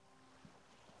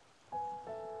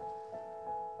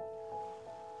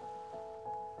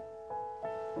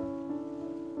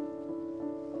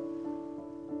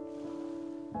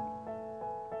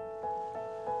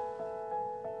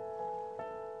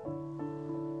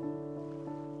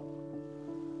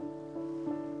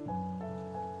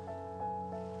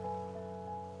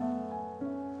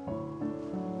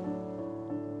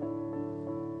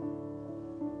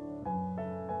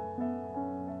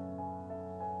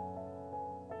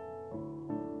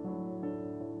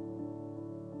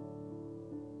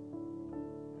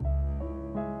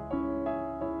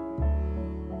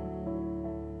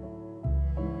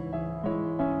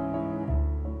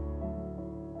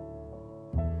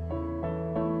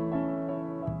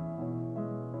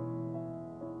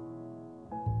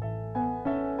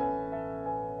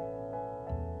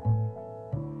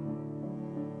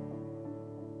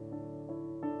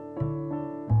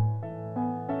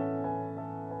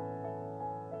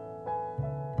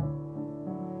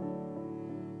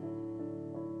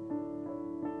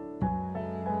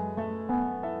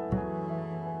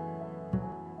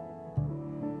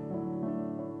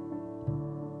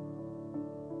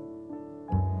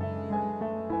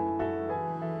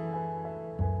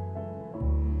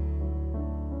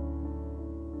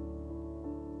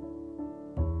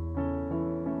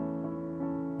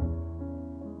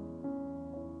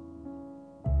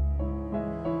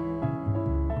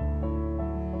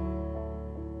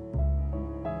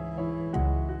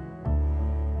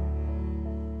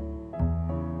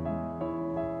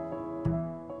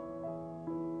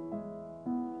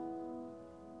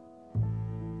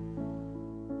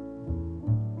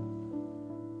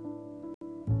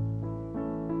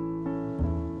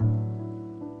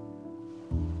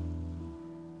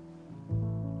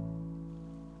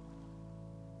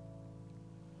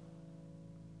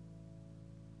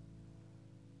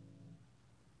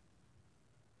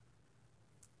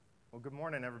Well, good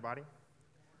morning, everybody.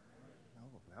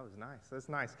 Oh, that was nice. That's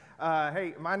nice.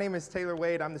 Hey, my name is Taylor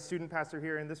Wade. I'm the student pastor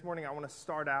here, and this morning I want to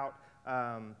start out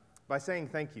by saying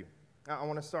thank you. I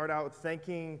want to start out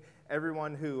thanking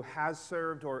everyone who has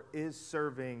served or is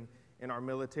serving in our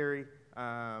military,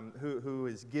 who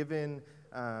has given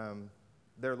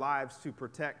their lives to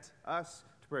protect us,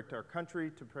 to protect our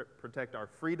country, to protect our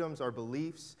freedoms, our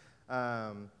beliefs.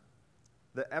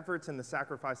 The efforts and the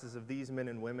sacrifices of these men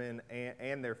and women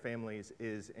and their families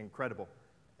is incredible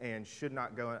and should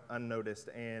not go unnoticed.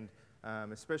 And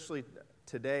especially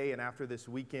today and after this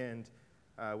weekend,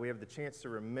 we have the chance to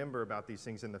remember about these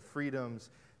things and the freedoms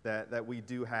that we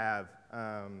do have.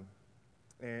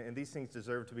 And these things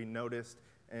deserve to be noticed,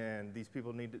 and these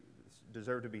people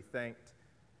deserve to be thanked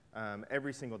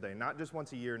every single day, not just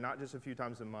once a year, not just a few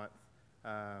times a month.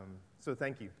 So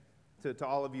thank you. To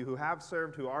all of you who have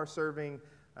served, who are serving,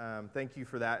 thank you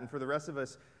for that. And for the rest of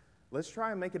us, let's try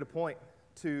and make it a point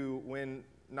to, when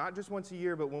not just once a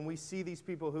year, but when we see these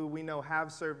people who we know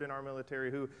have served in our military,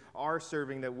 who are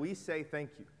serving, that we say thank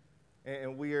you.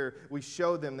 And we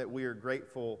show them that we are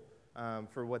grateful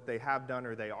for what they have done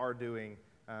or they are doing,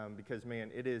 because,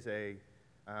 man, it is a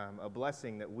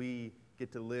blessing that we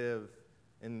get to live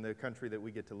in the country that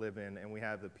we get to live in, and we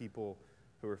have the people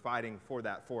who are fighting for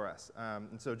that for us.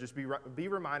 And so just be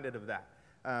reminded of that.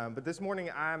 But this morning,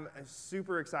 I'm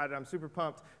super excited. I'm super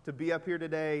pumped to be up here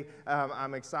today.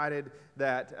 I'm excited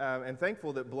that and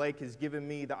thankful that Blake has given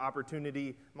me the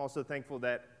opportunity. I'm also thankful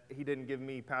that he didn't give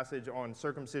me passage on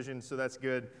circumcision, so that's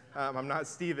good. I'm not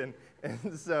Stephen,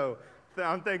 and so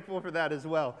I'm thankful for that as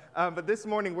well. But this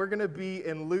morning, we're going to be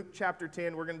in Luke chapter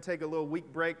 10. We're going to take a little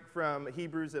week break from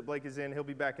Hebrews that Blake is in. He'll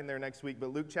be back in there next week.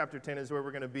 But Luke chapter 10 is where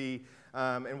we're going to be.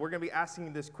 And we're going to be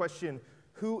asking this question,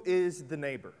 who is the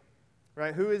neighbor?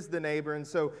 Right? Who is the neighbor? And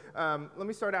so let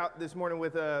me start out this morning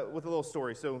with a little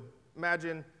story. So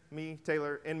imagine me,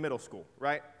 Taylor, in middle school,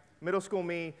 right? Middle school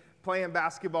me, playing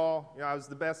basketball. You know, I was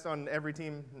the best on every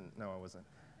team. No, I wasn't.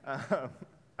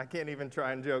 I can't even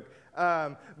try and joke.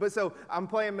 But so I'm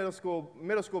playing middle school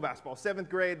basketball, 7th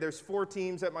grade. There's 4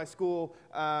 teams at my school,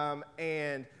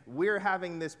 and we're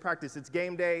having this practice. It's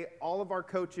game day. All of our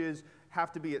coaches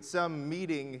have to be at some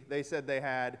meeting they said they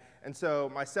had. And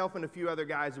so myself and a few other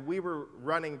guys, we were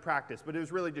running practice, but it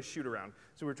was really just shoot around.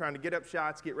 So we're trying to get up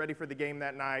shots, get ready for the game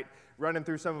that night, running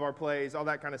through some of our plays, all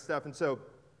that kind of stuff. And so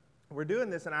we're doing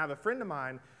this, and I have a friend of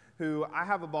mine who I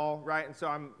have a ball, right? And so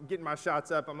I'm getting my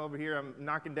shots up. I'm over here. I'm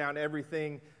knocking down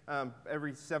everything,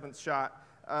 every 7th shot.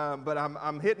 But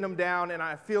I'm hitting them down, and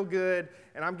I feel good,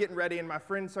 and I'm getting ready, and my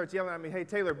friend starts yelling at me, "Hey,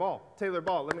 Taylor, ball,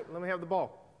 let me have the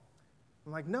ball."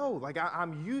 I'm like, no, like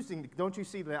I'm using, don't you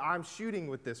see that I'm shooting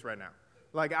with this right now?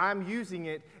 Like I'm using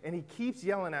it, and he keeps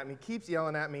yelling at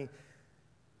me,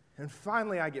 and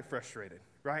finally I get frustrated,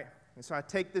 right? And so I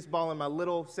take this ball in my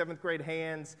little 7th grade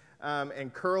hands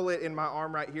and curl it in my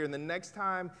arm right here. And the next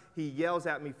time he yells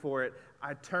at me for it,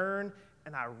 I turn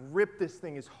and I rip this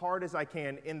thing as hard as I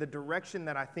can in the direction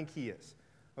that I think he is,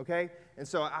 okay? And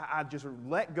so I just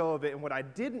let go of it. And what I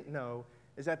didn't know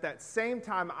is at that same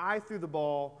time I threw the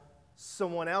ball,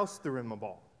 someone else threw him a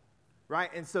ball, right?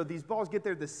 And so these balls get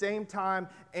there at the same time,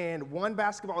 and one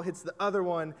basketball hits the other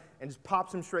one and just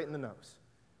pops him straight in the nose.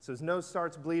 So his nose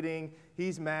starts bleeding,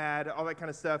 he's mad, all that kind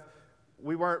of stuff.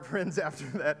 We weren't friends after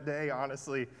that day,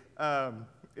 honestly.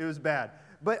 It was bad.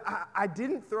 But I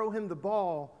didn't throw him the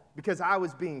ball because I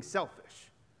was being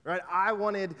selfish, right? I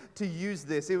wanted to use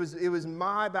this. It was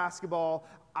my basketball.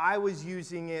 I was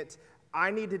using it. I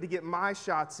needed to get my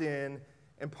shots in.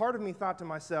 And part of me thought to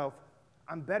myself,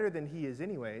 I'm better than he is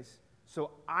anyways,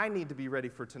 so I need to be ready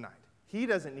for tonight. He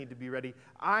doesn't need to be ready.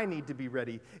 I need to be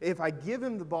ready. If I give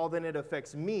him the ball, then it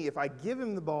affects me. If I give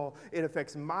him the ball, it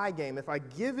affects my game. If I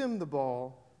give him the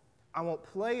ball, I won't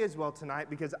play as well tonight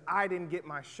because I didn't get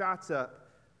my shots up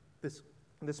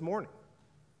this morning.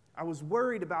 I was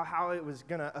worried about how it was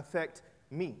going to affect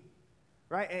me,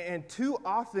 right? And too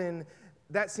often,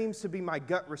 that seems to be my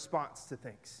gut response to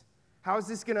things. How is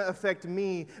this going to affect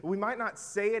me? We might not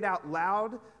say it out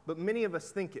loud, but many of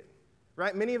us think it,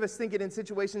 right? Many of us think it in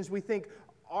situations we think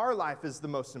our life is the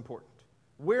most important.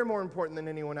 We're more important than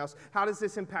anyone else. How does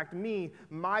this impact me,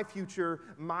 my future,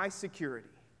 my security?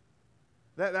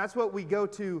 That's what we go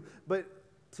to. But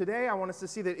today I want us to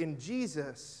see that in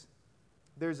Jesus,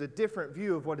 there's a different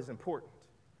view of what is important.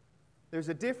 There's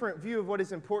a different view of what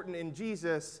is important in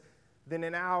Jesus than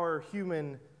in our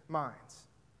human minds.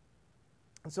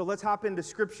 And so let's hop into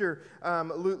Scripture,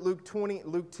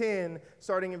 Luke 10,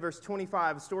 starting in verse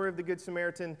 25, the story of the Good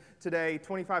Samaritan today,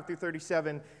 25 through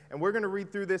 37. And we're going to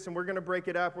read through this, and we're going to break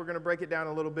it up. We're going to break it down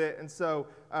a little bit. And so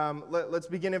let's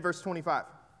begin in verse 25.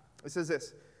 It says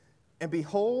this, "And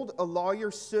behold, a lawyer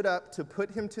stood up to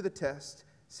put him to the test,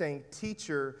 saying,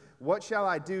 'Teacher, what shall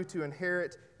I do to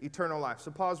inherit eternal life?'" So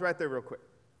pause right there real quick.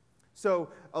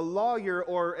 So a lawyer,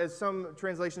 or as some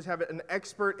translations have it, an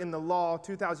expert in the law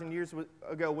 2,000 years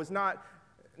ago, was not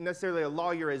necessarily a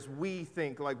lawyer as we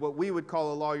think, like what we would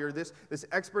call a lawyer. This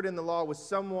expert in the law was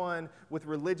someone with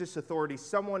religious authority,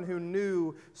 someone who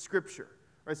knew Scripture.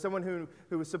 Right, someone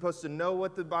who was supposed to know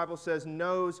what the Bible says,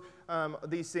 knows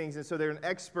these things, and so they're an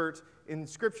expert in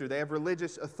Scripture. They have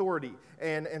religious authority,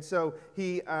 and so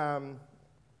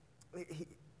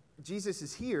Jesus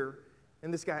is here,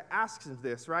 and this guy asks him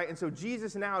this, right? And so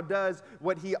Jesus now does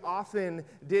what he often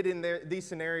did in these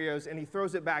scenarios, and he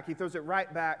throws it back. He throws it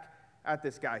right back at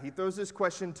this guy. He throws this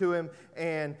question to him,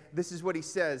 and this is what he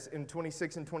says in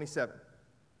 26 and 27.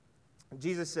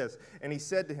 Jesus says, "And he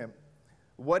said to him,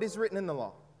 'What is written in the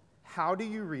law? How do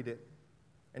you read it?'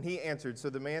 And he answered,"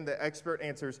 so the expert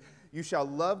answers, "You shall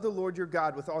love the Lord your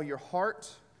God with all your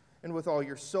heart and with all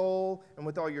your soul and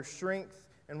with all your strength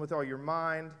and with all your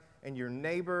mind, and your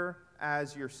neighbor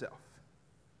as yourself."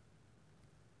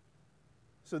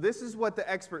 So this is what the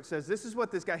expert says. This is what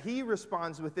this guy, he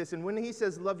responds with this. And when he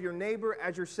says, "Love your neighbor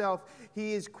as yourself,"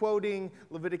 he is quoting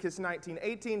Leviticus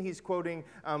 19:18. He's quoting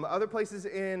other places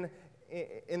in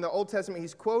the Old Testament.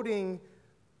 He's quoting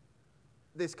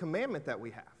this commandment that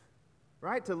we have,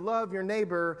 right? To love your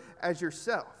neighbor as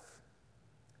yourself.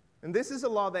 And this is a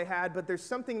law they had, but there's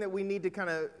something that we need to kind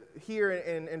of hear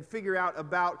and figure out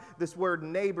about this word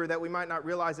neighbor that we might not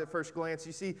realize at first glance.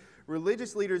 You see,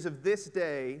 religious leaders of this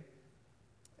day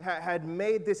had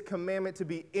made this commandment to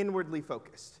be inwardly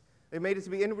focused. They made it to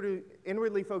be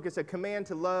inwardly focused, a command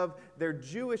to love their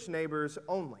Jewish neighbors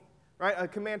only, right? A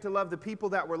command to love the people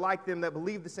that were like them, that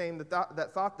believed the same, that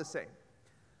thought the same.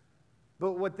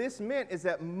 But what this meant is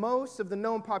that most of the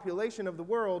known population of the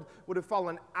world would have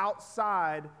fallen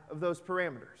outside of those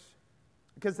parameters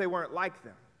because they weren't like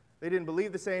them. They didn't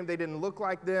believe the same. They didn't look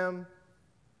like them.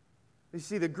 You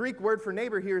see, the Greek word for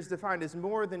neighbor here is defined as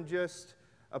more than just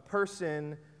a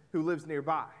person who lives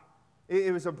nearby.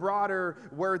 It was a broader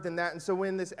word than that. And so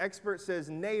when this expert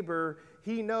says neighbor,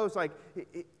 he knows,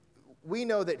 we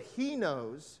know that he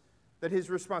knows that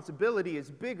his responsibility is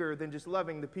bigger than just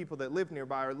loving the people that live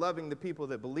nearby or loving the people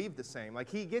that believe the same. Like,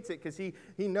 he gets it because he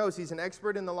knows he's an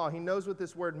expert in the law. He knows what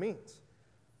this word means.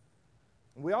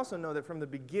 We also know that from the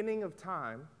beginning of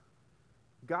time,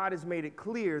 God has made it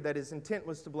clear that his intent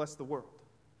was to bless the world.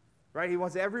 Right? He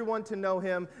wants everyone to know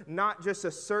him, not just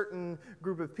a certain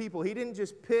group of people. He didn't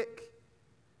just pick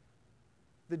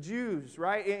the Jews,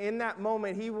 right? In that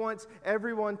moment, he wants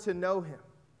everyone to know him.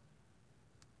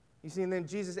 You see, and then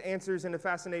Jesus answers in a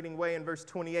fascinating way in verse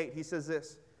 28. He says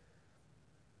this,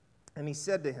 "And he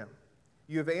said to him,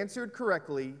 'You have answered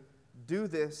correctly. Do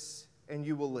this, and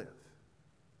you will live.'"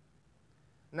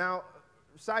 Now,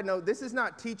 side note, this is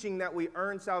not teaching that we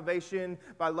earn salvation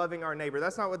by loving our neighbor.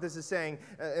 That's not what this is saying.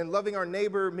 And loving our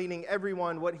neighbor, meaning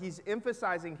everyone, what he's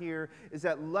emphasizing here is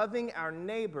that loving our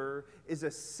neighbor is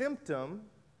a symptom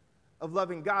of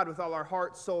loving God with all our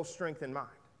heart, soul, strength, and mind.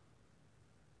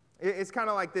 It's kind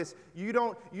of like this. You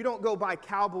don't go buy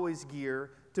Cowboys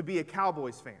gear to be a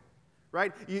Cowboys fan,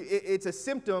 right? It's a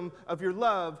symptom of your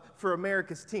love for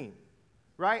America's team,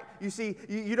 right? You see,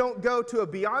 you don't go to a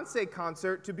Beyonce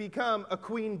concert to become a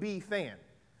Queen Bee fan.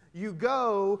 You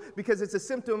go because it's a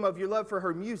symptom of your love for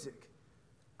her music.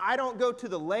 I don't go to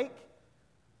the lake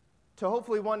to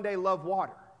hopefully one day love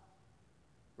water,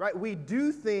 right? We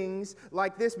do things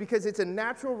like this because it's a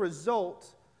natural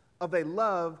result of a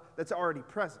love that's already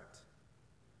present.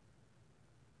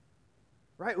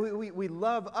 Right? We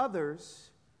love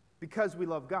others because we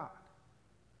love God.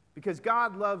 Because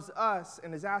God loves us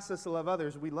and has asked us to love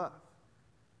others we love.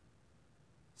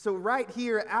 So right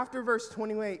here, after verse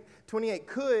 28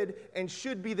 could and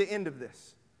should be the end of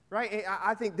this. Right?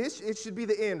 I think it should be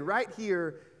the end. Right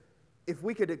here, if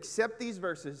we could accept these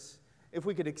verses, if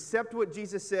we could accept what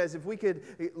Jesus says, if we could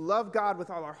love God with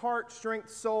all our heart, strength,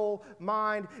 soul,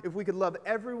 mind, if we could love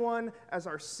everyone as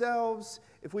ourselves,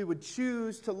 if we would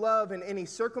choose to love in any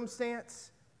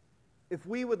circumstance, if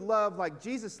we would love like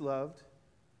Jesus loved,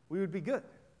 we would be good.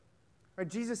 Right?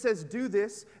 Jesus says, "Do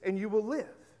this and you will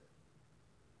live."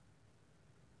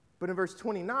 But in verse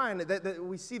 29,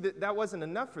 we see that wasn't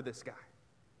enough for this guy.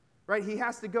 Right? He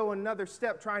has to go another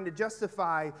step trying to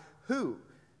justify who.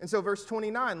 And so verse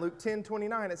 29, Luke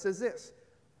 10:29, it says this,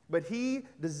 "But he,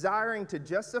 desiring to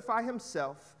justify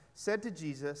himself, said to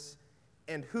Jesus,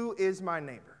 'And who is my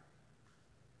neighbor?'"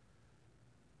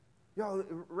 Y'all,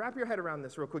 wrap your head around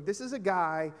this real quick. This is a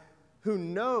guy who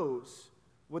knows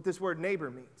what this word neighbor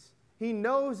means. He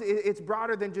knows it's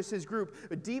broader than just his group.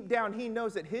 But deep down, he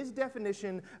knows that his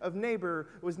definition of neighbor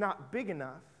was not big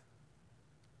enough,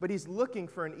 but he's looking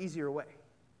for an easier way.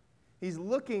 He's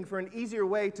looking for an easier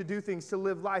way to do things, to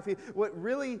live life. What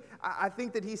really I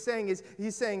think that he's saying is,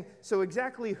 so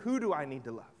exactly who do I need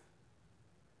to love?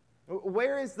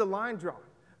 Where is the line drawn?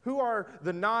 Who are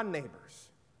the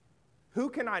non-neighbors? Who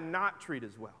can I not treat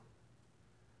as well?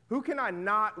 Who can I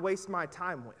not waste my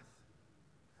time with?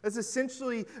 That's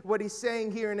essentially what he's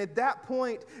saying here. And at that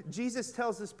point, Jesus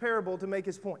tells this parable to make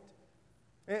his point.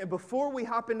 And before we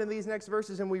hop into these next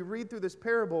verses and we read through this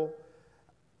parable,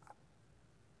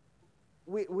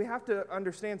 we have to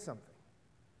understand something.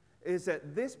 Is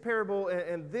that this parable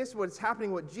and this, what's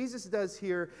happening, what Jesus does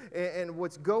here, and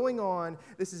what's going on,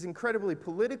 this is incredibly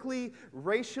politically,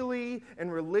 racially,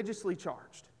 and religiously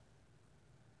charged.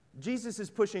 Jesus is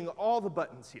pushing all the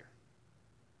buttons here.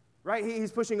 Right?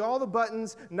 He's pushing all the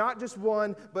buttons, not just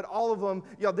one, but all of them.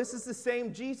 This is the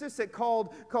same Jesus that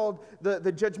called the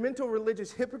judgmental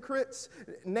religious hypocrites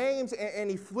names,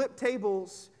 and he flipped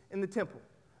tables in the temple.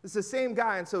 It's the same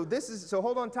guy, and so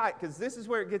hold on tight, because this is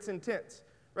where it gets intense.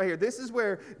 Right here. This is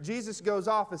where Jesus goes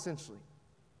off, essentially.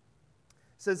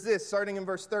 It says this, starting in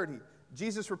verse 30.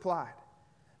 Jesus replied,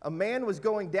 "A man was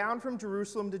going down from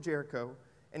Jerusalem to Jericho,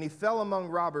 and he fell among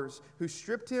robbers, who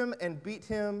stripped him and beat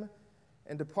him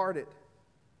and departed,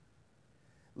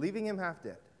 leaving him half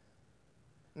dead.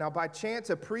 Now by chance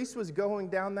a priest was going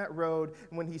down that road,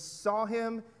 and when he saw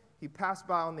him, he passed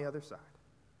by on the other side.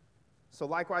 So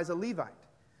likewise a Levite,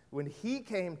 when he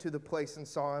came to the place and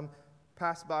saw him,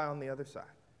 passed by on the other side.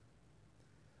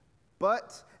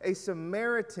 But a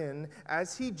Samaritan,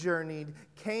 as he journeyed,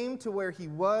 came to where he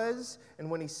was, and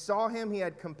when he saw him, he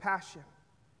had compassion.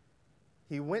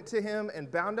 He went to him and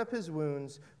bound up his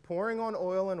wounds, pouring on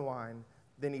oil and wine.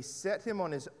 Then he set him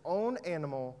on his own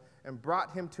animal and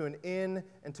brought him to an inn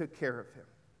and took care of him."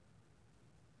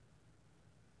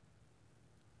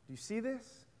 Do you see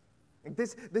this?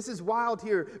 This is wild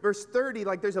here. Verse 30,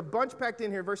 there's a bunch packed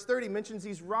in here. Verse 30 mentions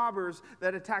these robbers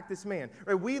that attacked this man.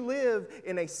 Right? We live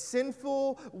in a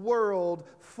sinful world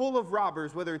full of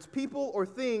robbers, whether it's people or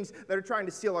things that are trying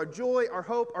to steal our joy, our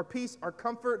hope, our peace, our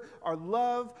comfort, our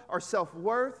love, our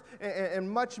self-worth, and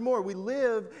much more. We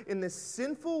live in this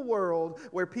sinful world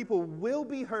where people will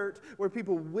be hurt, where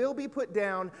people will be put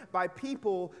down by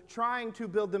people trying to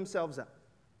build themselves up.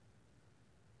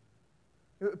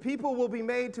 People will be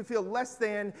made to feel less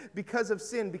than because of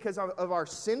sin, because of our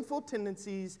sinful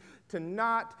tendencies to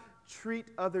not treat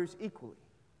others equally.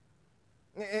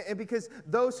 And because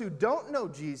those who don't know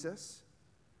Jesus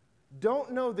don't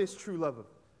know this true love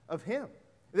of him.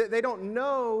 They don't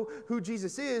know who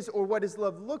Jesus is or what his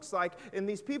love looks like. And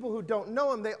these people who don't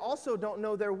know him, they also don't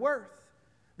know their worth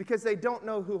because they don't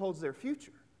know who holds their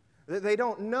future. They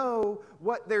don't know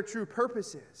what their true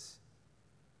purpose is.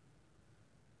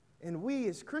 And we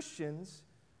as Christians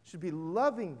should be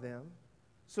loving them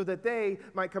so that they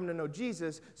might come to know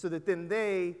Jesus, so that then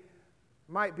they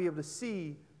might be able to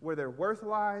see where their worth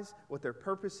lies, what their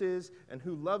purpose is, and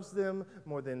who loves them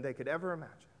more than they could ever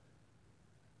imagine.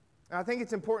 And I think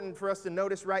it's important for us to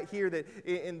notice right here that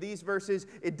in these verses,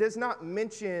 it does not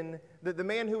mention that the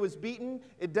man who was beaten,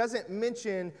 it doesn't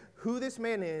mention who this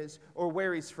man is or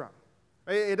where he's from.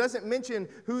 It doesn't mention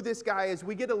who this guy is.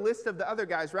 We get a list of the other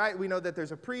guys, right? We know that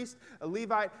there's a priest, a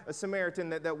Levite, a Samaritan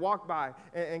that walk by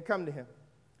and come to him.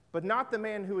 But not the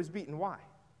man who was beaten. Why?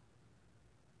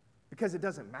 Because it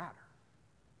doesn't matter.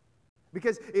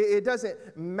 Because it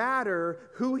doesn't matter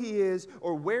who he is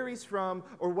or where he's from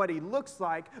or what he looks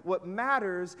like. What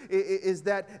matters is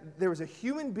that there was a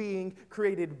human being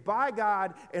created by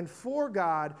God and for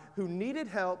God who needed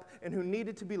help and who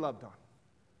needed to be loved on.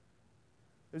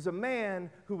 There's a man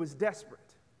who was desperate.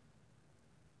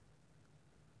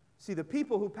 See, the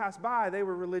people who passed by, they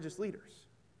were religious leaders.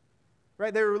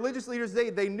 Right? They were religious leaders.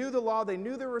 They knew the law. They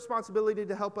knew their responsibility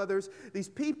to help others. These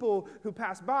people who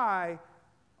passed by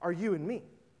are you and me.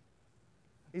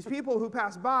 These people who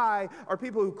pass by are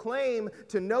people who claim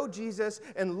to know Jesus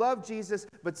and love Jesus,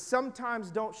 but sometimes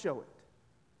don't show it.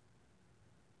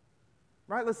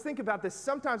 Right? Let's think about this.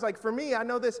 Sometimes, for me, I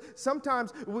know this,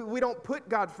 sometimes we don't put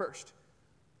God first.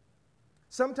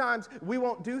 Sometimes we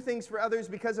won't do things for others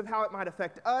because of how it might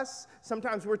affect us.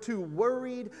 Sometimes we're too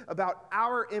worried about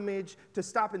our image to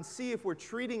stop and see if we're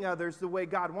treating others the way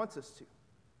God wants us to.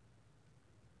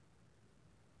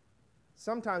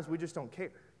 Sometimes we just don't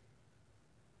care.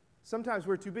 Sometimes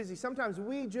we're too busy. Sometimes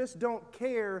we just don't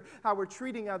care how we're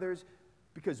treating others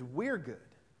because we're good.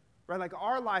 Right?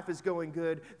 Our life is going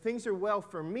good. Things are well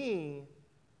for me,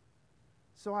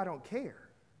 so I don't care.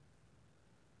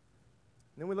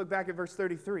 And then we look back at verse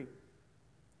 33.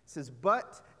 says,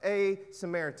 but a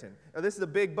Samaritan. Now, this is a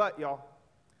big but, y'all.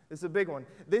 This is a big one.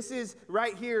 This is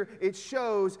right here, it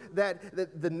shows that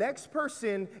the next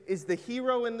person is the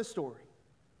hero in the story.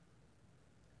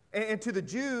 And to the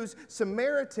Jews,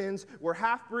 Samaritans were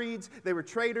half-breeds, they were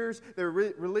traitors, they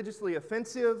were religiously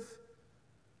offensive.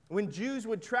 When Jews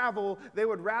would travel, they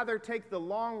would rather take the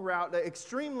long route, the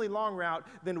extremely long route,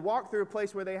 than walk through a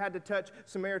place where they had to touch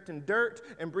Samaritan dirt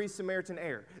and breathe Samaritan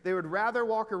air. They would rather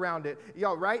walk around it.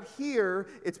 Y'all, right here,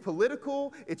 it's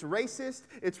political, it's racist,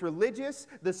 it's religious.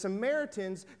 The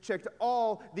Samaritans checked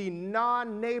all the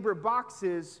non-neighbor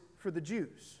boxes for the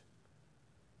Jews.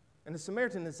 And the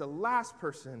Samaritan is the last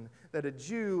person that a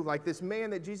Jew, like this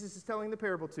man that Jesus is telling the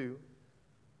parable to,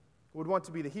 would want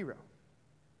to be the hero.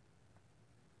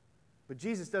 But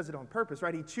Jesus does it on purpose,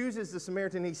 right? He chooses the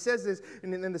Samaritan. He says this,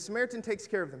 and then the Samaritan takes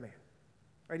care of the man.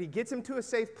 Right? He gets him to a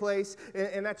safe place,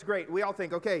 and that's great. We all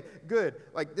think, okay, good.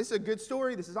 Like, this is a good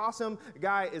story. This is awesome. The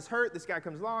guy is hurt. This guy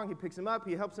comes along. He picks him up.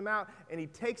 He helps him out, and he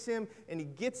takes him, and he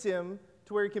gets him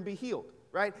to where he can be healed,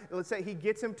 right? Let's say he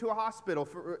gets him to a hospital.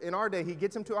 In our day, he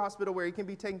gets him to a hospital where he can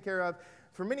be taken care of.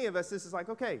 For many of us, this is like,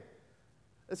 okay,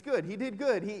 that's good. He did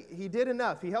good. He did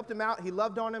enough. He helped him out. He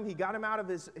loved on him. He got him out of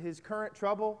his current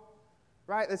trouble.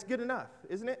 Right? That's good enough,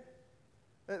 isn't it?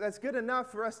 That's good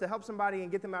enough for us to help somebody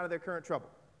and get them out of their current trouble.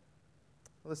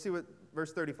 Well, let's see what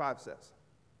verse 35 says.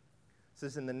 It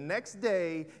says, and the next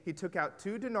day he took out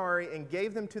 2 denarii and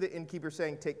gave them to the innkeeper,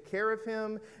 saying, take care of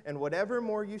him, and whatever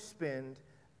more you spend,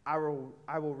 I will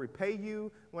repay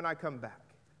you when I come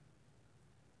back.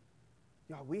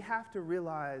 Y'all, we have to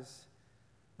realize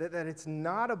that it's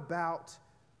not about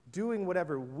doing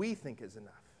whatever we think is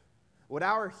enough. What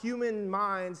our human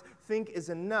minds think is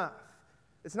enough.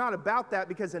 It's not about that,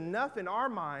 because enough in our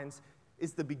minds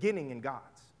is the beginning in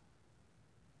God's.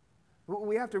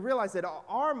 We have to realize that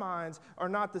our minds are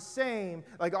not the same.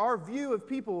 Like, our view of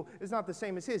people is not the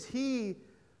same as his. He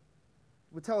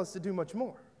would tell us to do much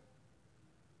more.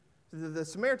 The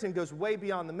Samaritan goes way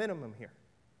beyond the minimum here.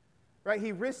 Right?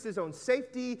 He risks his own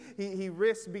safety. He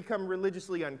risks becoming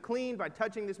religiously unclean by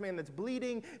touching this man that's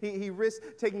bleeding. He risks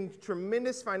taking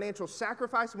tremendous financial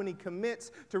sacrifice when he commits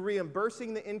to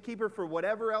reimbursing the innkeeper for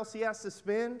whatever else he has to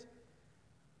spend.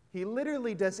 He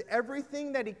literally does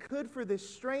everything that he could for this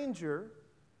stranger,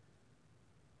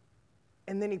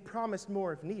 and then he promised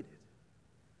more if needed.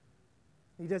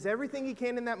 He does everything he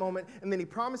can in that moment, and then he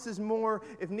promises more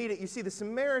if needed. You see, the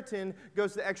Samaritan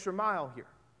goes the extra mile here.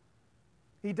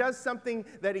 He does something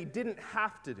that he didn't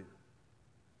have to do.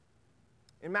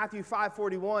 In Matthew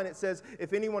 5:41, it says,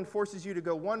 if anyone forces you to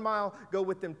go 1 mile, go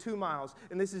with them 2 miles.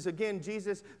 And this is, again,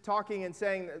 Jesus talking and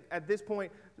saying that at this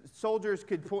point, soldiers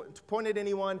could point at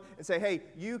anyone and say, hey,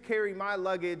 you carry my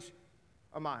luggage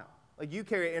a mile. Like, you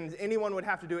carry it, and anyone would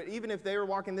have to do it. Even if they were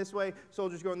walking this way,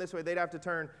 soldiers going this way, they'd have to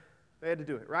turn. They had to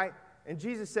do it, right? And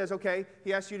Jesus says, okay,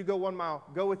 he asks you to go 1 mile,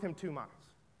 go with him 2 miles.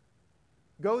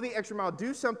 Go the extra mile.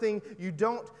 Do something you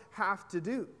don't have to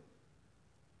do.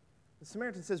 The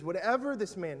Samaritan says, whatever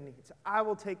this man needs, I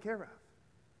will take care of.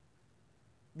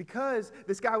 Because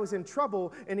this guy was in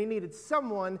trouble and he needed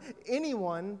someone,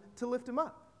 anyone, to lift him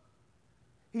up.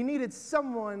 He needed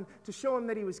someone to show him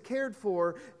that he was cared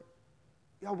for.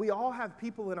 Y'all, we all have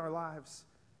people in our lives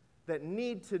that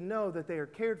need to know that they are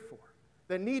cared for,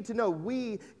 that need to know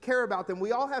we care about them.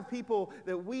 We all have people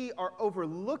that we are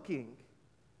overlooking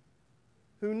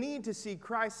who need to see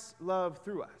Christ's love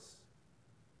through us.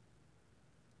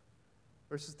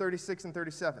 Verses 36 and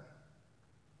 37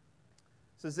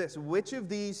 says this, which of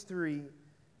these 3,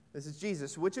 this is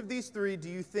Jesus, which of these 3 do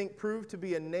you think proved to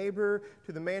be a neighbor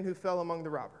to the man who fell among the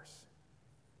robbers?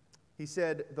 He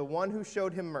said, the one who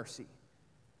showed him mercy.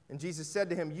 And Jesus said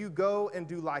to him, you go and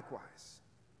do likewise.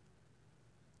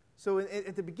 So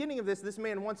at the beginning of this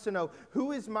man wants to know,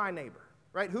 who is my neighbor?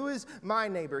 Right? Who is my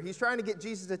neighbor? He's trying to get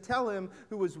Jesus to tell him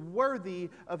who was worthy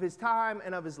of his time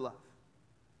and of his love.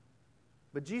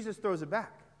 But Jesus throws it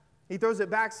back. He throws it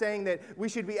back saying that we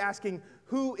should be asking,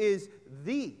 who is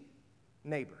the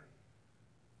neighbor?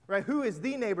 Right? Who is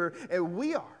the neighbor? And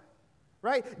we are.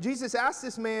 Right? Jesus asked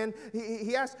this man,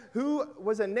 he asked who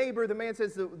was a neighbor. The man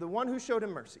says, the one who showed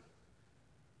him mercy.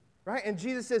 Right? And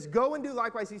Jesus says, go and do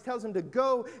likewise. He tells him to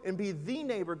go and be the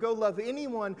neighbor. Go love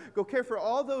anyone. Go care for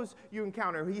all those you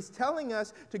encounter. He's telling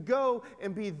us to go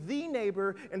and be the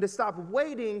neighbor and to stop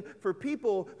waiting for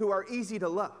people who are easy to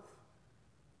love.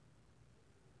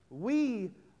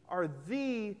 We are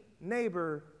the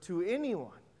neighbor to anyone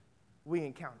we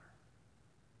encounter.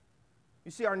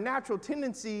 You see, our natural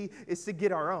tendency is to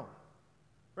get our own.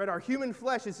 Right? Our human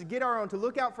flesh is to get our own, to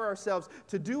look out for ourselves,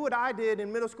 to do what I did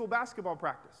in middle school basketball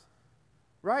practice.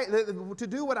 right? To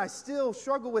do what I still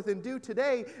struggle with and do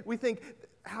today, we think,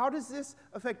 how does this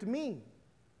affect me?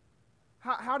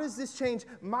 How does this change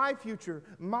my future,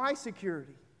 my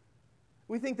security?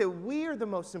 We think that we are the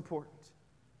most important.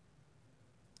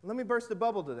 Let me burst a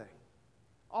bubble today.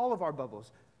 All of our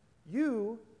bubbles.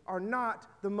 You are not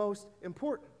the most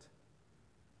important.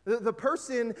 The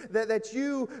person that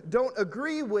you don't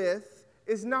agree with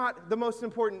is not the most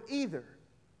important either.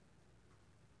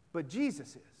 But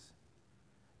Jesus is.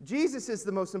 Jesus is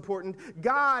the most important.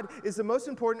 God is the most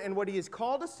important, and what he has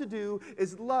called us to do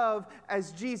is love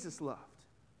as Jesus loved.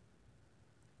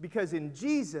 Because in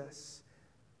Jesus,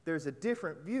 there's a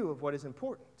different view of what is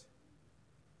important.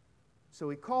 So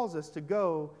he calls us to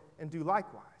go and do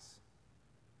likewise.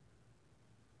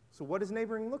 So what does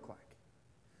neighboring look like?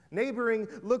 Neighboring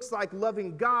looks like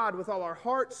loving God with all our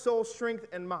heart, soul, strength,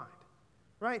 and mind.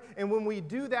 Right? And when we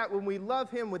do that, when we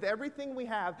love him with everything we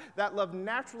have, that love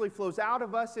naturally flows out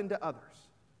of us into others.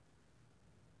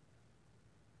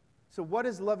 So what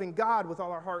does loving God with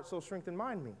all our heart, soul, strength, and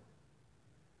mind mean?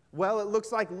 Well, it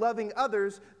looks like loving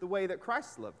others the way that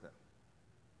Christ loved them.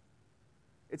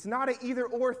 It's not an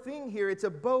either-or thing here. It's a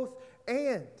both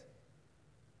and.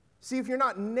 See, if you're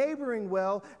not neighboring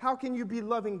well, how can you be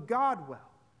loving God well?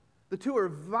 The two are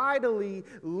vitally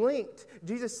linked.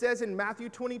 Jesus says in Matthew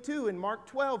 22, in Mark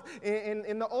 12,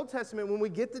 in the Old Testament, when we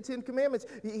get the Ten Commandments,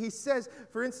 he says,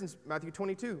 for instance, Matthew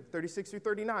 22, 36 through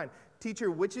 39, "Teacher,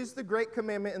 which is the great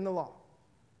commandment in the law?"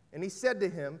 And he said to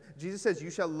him, Jesus says, "You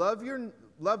shall love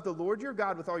the Lord your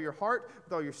God with all your heart,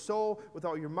 with all your soul, with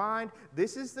all your mind.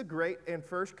 This is the great and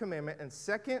first commandment, and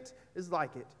second is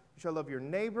like it. You shall love your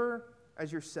neighbor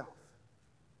as yourself."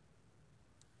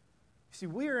 See,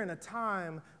 we are in a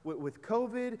time with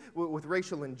COVID, with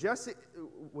racial injustice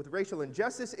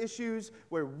issues,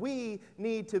 where we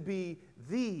need to be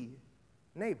the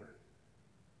neighbor.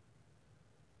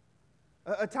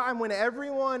 A time when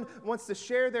everyone wants to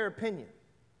share their opinion,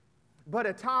 but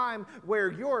a time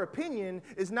where your opinion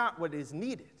is not what is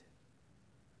needed.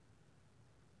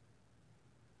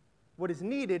 What is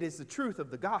needed is the truth of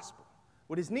the gospel.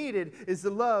 What is needed is the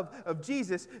love of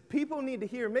Jesus. People need to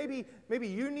hear, maybe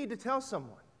you need to tell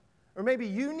someone, or maybe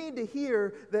you need to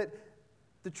hear that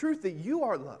the truth that you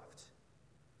are loved.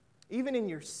 Even in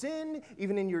your sin,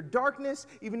 even in your darkness,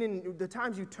 even in the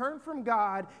times you turn from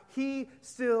God, he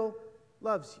still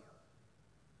loves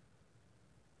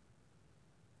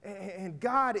you. And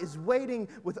God is waiting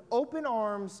with open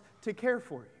arms to care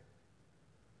for you.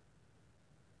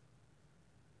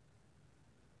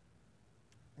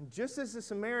 And just as the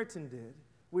Samaritan did,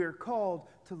 we are called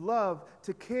to love,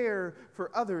 to care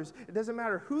for others. It doesn't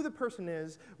matter who the person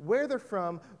is, where they're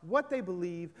from, what they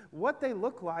believe, what they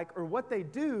look like, or what they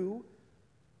do.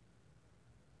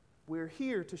 We're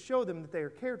here to show them that they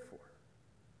are cared for,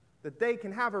 that they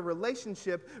can have a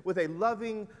relationship with a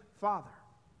loving Father.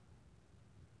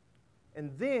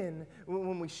 And then,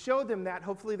 when we show them that,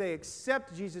 hopefully they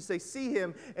accept Jesus, they see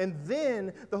him, and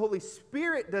then the Holy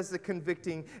Spirit does the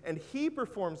convicting, and he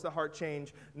performs the heart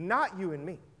change, not you and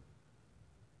me.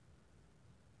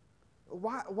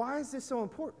 Why is this so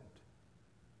important?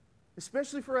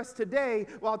 Especially for us today.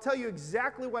 Well, I'll tell you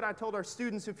exactly what I told our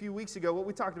students a few weeks ago, what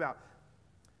we talked about.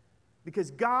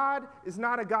 Because God is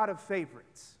not a God of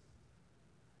favorites.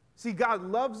 See, God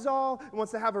loves all and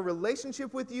wants to have a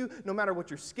relationship with you, no matter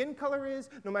what your skin color is,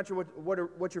 no matter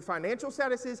what your financial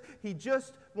status is. He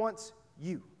just wants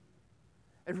you.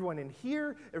 Everyone in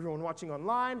here, everyone watching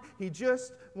online, he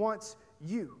just wants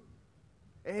you.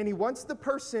 And he wants the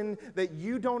person that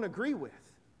you don't agree with.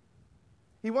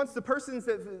 He wants the person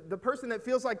that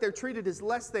feels like they're treated as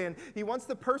less than. He wants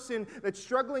the person that's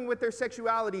struggling with their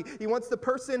sexuality. He wants the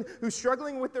person who's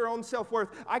struggling with their own self-worth.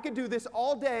 I could do this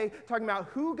all day talking about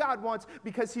who God wants,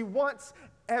 because he wants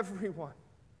everyone.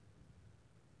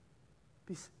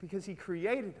 Because he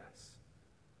created us.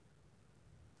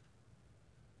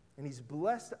 And he's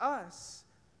blessed us,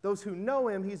 those who know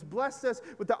him, he's blessed us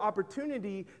with the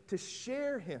opportunity to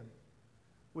share him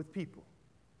with people.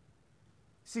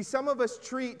 See, some of us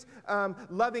treat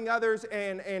loving others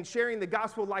and sharing the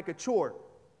gospel like a chore,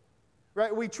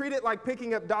 right? We treat it like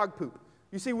picking up dog poop.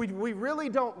 You see, we really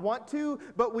don't want to,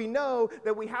 but we know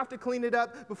that we have to clean it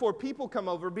up before people come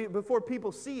over, before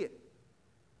people see it.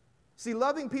 See,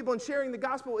 loving people and sharing the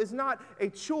gospel is not a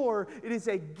chore. It is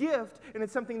a gift, and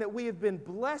it's something that we have been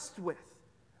blessed with.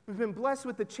 We've been blessed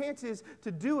with the chances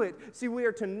to do it. See, we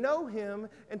are to know him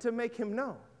and to make him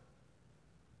known.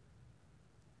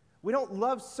 We don't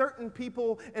love certain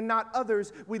people and not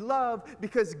others. We love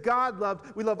because God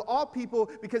loved. We love all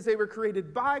people because they were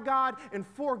created by God and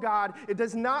for God. It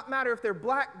does not matter if they're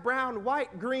black, brown,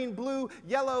 white, green, blue,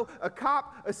 yellow, a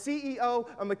cop, a CEO,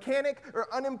 a mechanic,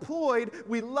 or unemployed.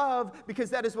 We love because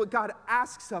that is what God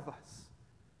asks of us.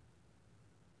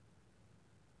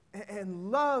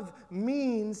 And love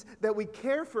means that we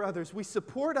care for others. We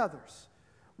support others.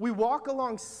 We walk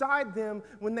alongside them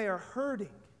when they are hurting.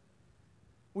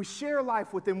 We share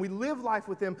life with them. We live life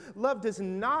with them. Love does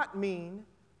not mean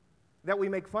that we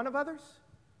make fun of others.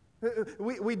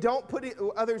 We don't put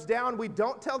others down. We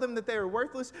don't tell them that they are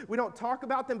worthless. We don't talk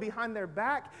about them behind their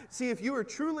back. See, if you are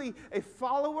truly a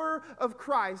follower of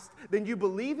Christ, then you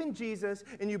believe in Jesus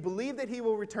and you believe that He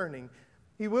will returning.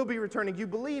 He will be returning. You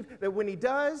believe that when He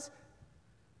does,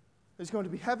 there's going to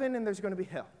be heaven and there's going to be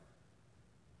hell.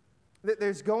 That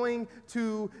there's going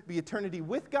to be eternity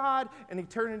with God and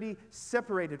eternity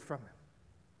separated from Him.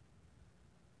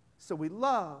 So we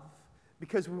love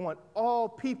because we want all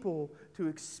people to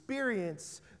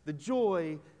experience the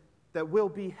joy that will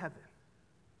be heaven.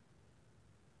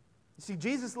 You see,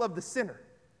 Jesus loved the sinner.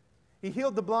 He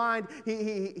healed the blind.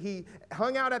 He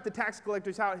hung out at the tax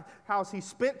collector's house. He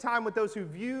spent time with those who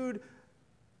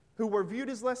were viewed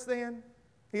as less than.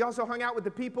 He also hung out with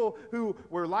the people who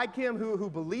were like Him, who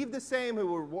believed the same, who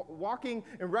were walking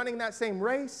and running that same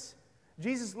race.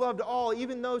 Jesus loved all,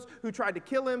 even those who tried to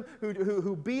kill Him,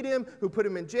 who beat Him, who put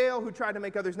Him in jail, who tried to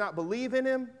make others not believe in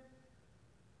Him.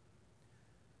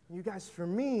 You guys, for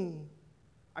me,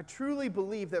 I truly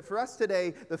believe that for us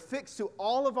today, the fix to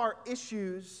all of our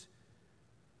issues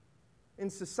in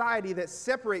society that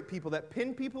separate people, that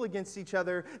pin people against each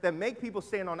other, that make people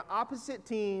stand on opposite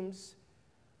teams,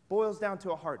 boils down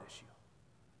to a heart issue.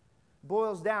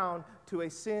 Boils down to a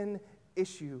sin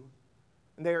issue.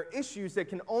 And they are issues that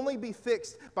can only be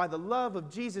fixed by the love of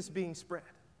Jesus being spread.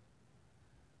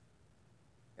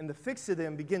 And the fix to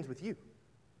them begins with you.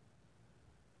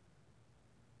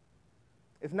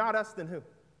 If not us, then who?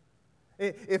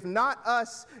 If not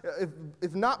us,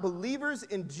 if not believers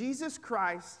in Jesus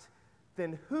Christ,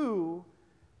 then who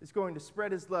is going to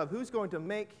spread His love? Who's going to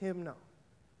make Him known?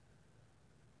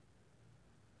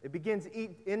 It begins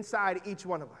inside each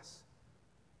one of us.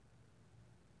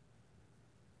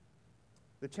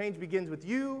 The change begins with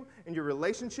you and your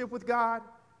relationship with God.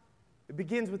 It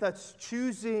begins with us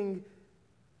choosing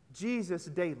Jesus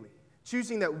daily.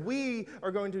 Choosing that we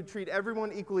are going to treat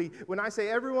everyone equally. When I say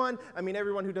everyone, I mean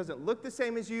everyone who doesn't look the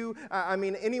same as you. I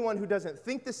mean anyone who doesn't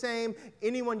think the same.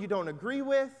 Anyone you don't agree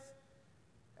with.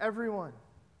 Everyone.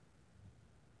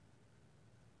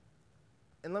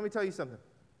 And let me tell you something.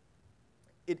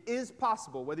 It is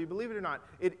possible, whether you believe it or not,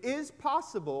 it is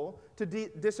possible to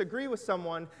disagree with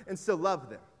someone and still love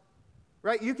them.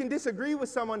 Right? You can disagree with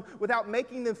someone without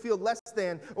making them feel less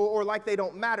than or like they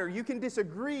don't matter. You can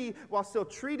disagree while still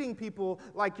treating people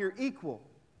like you're equal.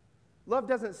 Love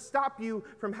doesn't stop you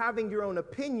from having your own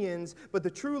opinions, but the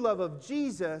true love of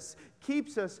Jesus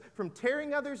keeps us from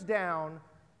tearing others down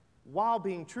while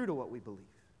being true to what we believe.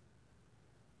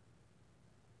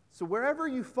 So wherever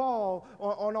you fall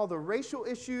on all the racial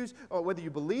issues, or whether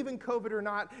you believe in COVID or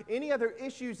not, any other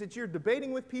issues that you're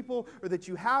debating with people or that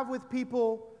you have with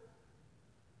people,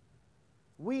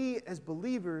 we as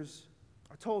believers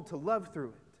are told to love through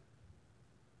it.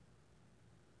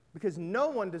 Because no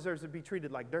one deserves to be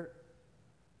treated like dirt.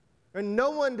 And no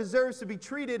one deserves to be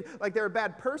treated like they're a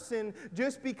bad person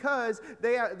just because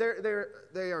they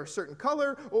are a certain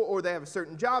color or they have a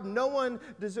certain job. No one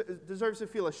deserves to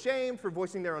feel ashamed for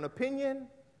voicing their own opinion.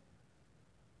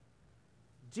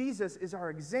 Jesus is our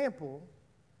example,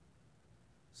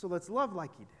 so let's love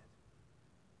like He did.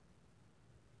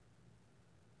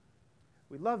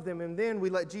 We love them, and then we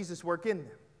let Jesus work in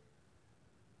them.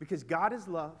 Because God is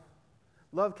love.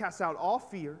 Love casts out all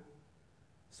fear.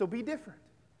 So be different.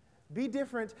 Be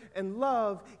different and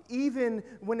love even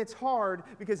when it's hard,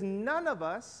 because none of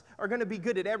us are going to be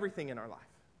good at everything in our life.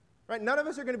 Right? None of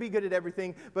us are going to be good at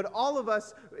everything, but all of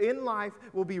us in life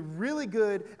will be really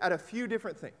good at a few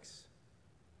different things.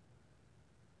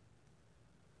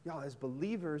 Y'all, as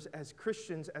believers, as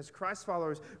Christians, as Christ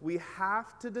followers, we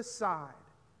have to decide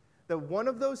that one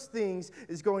of those things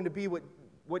is going to be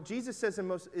what Jesus says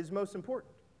is most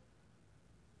important.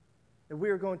 And we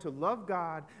are going to love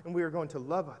God and we are going to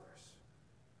love others.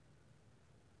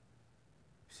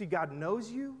 See, God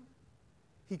knows you.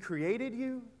 He created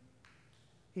you.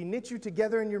 He knit you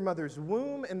together in your mother's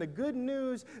womb. And the good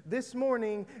news this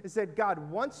morning is that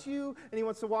God wants you and He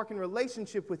wants to walk in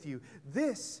relationship with you.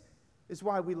 This is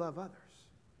why we love others.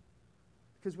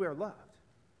 Because we are loved.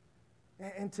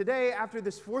 And today, after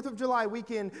this 4th of July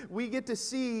weekend, we get to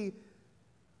see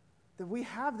that we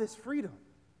have this freedom.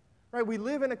 Right? We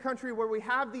live in a country where we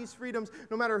have these freedoms.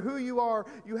 No matter who you are,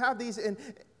 you have these.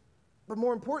 But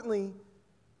more importantly,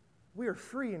 we are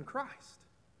free in Christ.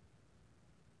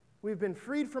 We've been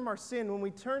freed from our sin. When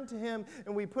we turn to Him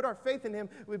and we put our faith in Him,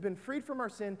 we've been freed from our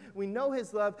sin. We know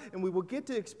His love, and we will get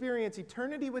to experience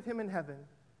eternity with Him in heaven.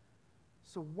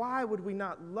 So why would we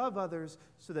not love others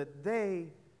so that they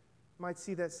might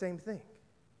see that same thing?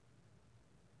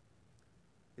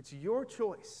 It's your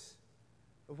choice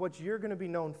of what you're going to be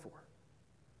known for.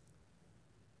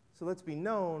 So let's be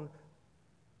known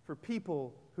for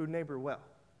people who neighbor well.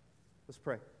 Let's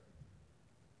pray.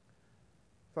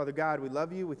 Father God, we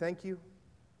love you. We thank you.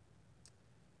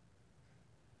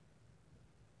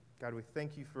 God, we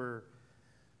thank you for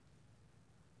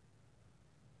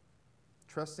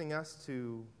trusting us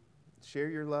to share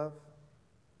your love,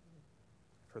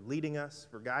 for leading us,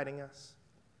 for guiding us.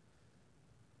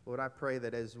 Lord, I pray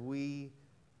that as we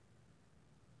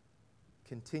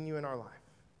continue in our life,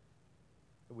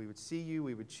 that we would see you,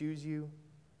 we would choose you,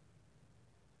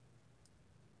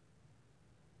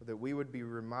 that we would be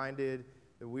reminded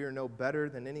that we are no better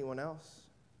than anyone else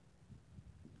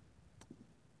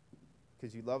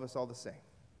because you love us all the same.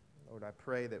 Lord, I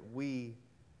pray that we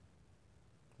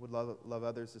would love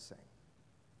others the same.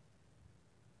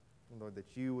 And Lord,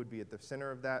 that you would be at the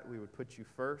center of that. We would put you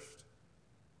first.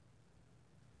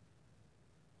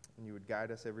 And you would guide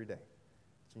us every day.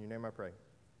 It's in your name I pray.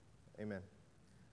 Amen.